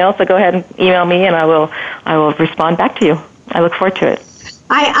quickly to email, so go ahead and email me, and I will respond back to you. I look forward to it.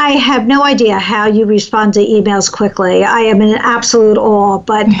 I have no idea how you respond to emails quickly. I am in absolute awe,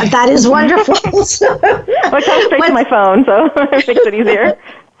 but that is wonderful. Well, it comes straight to my phone, so it makes it easier.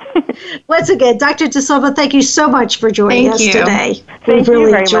 Once again, Dr. De Silva, thank you so much for joining us today. Thank you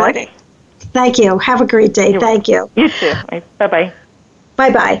really very enjoyed much. it. Thank you. Have a great day. Thank you. You too. Bye-bye.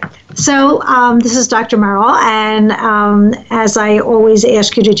 Bye-bye. So this is Dr. Merrill, and as I always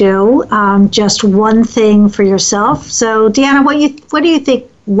ask you to do, just one thing for yourself. So, Deanna, what do you think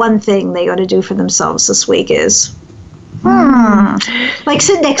one thing they ought to do for themselves this week is? Like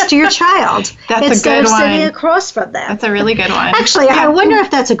sit next to your child instead of sitting across from them. That's a really good one. Actually, I wonder if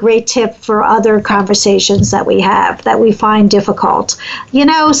that's a great tip for other conversations that we have that we find difficult.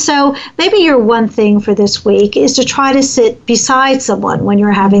 So maybe your one thing for this week is to try to sit beside someone when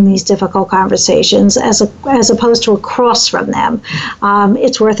you're having these difficult conversations as opposed to across from them.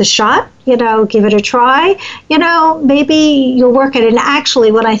 It's worth a shot. Give it a try. Maybe you'll work at it. And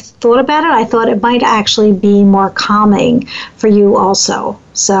actually, when I thought about it, I thought it might actually be more calming for you also.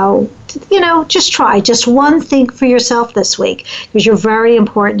 So, just try. Just one thing for yourself this week because you're very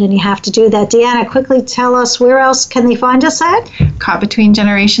important and you have to do that. Deanna, quickly tell us where else can they find us at?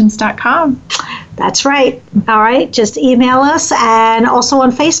 CaughtBetweenGenerations.com. That's right. All right. Just email us and also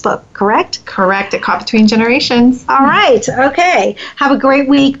on Facebook, correct? Correct, at Caught Between Generations. All right. Okay. Have a great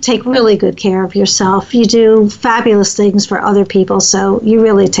week. Take really good care of yourself. You do fabulous things for other people, so you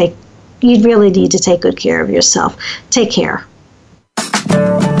really need to take good care of yourself. Take care.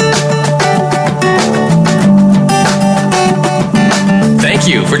 Thank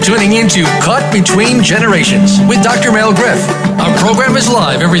you for tuning in to Caught Between Generations with Dr. Mel Griff. Our program is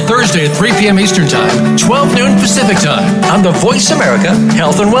live every Thursday at 3 p.m. Eastern Time, 12 noon Pacific Time on the Voice America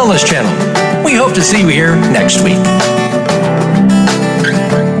Health and Wellness Channel. We hope to see you here next week.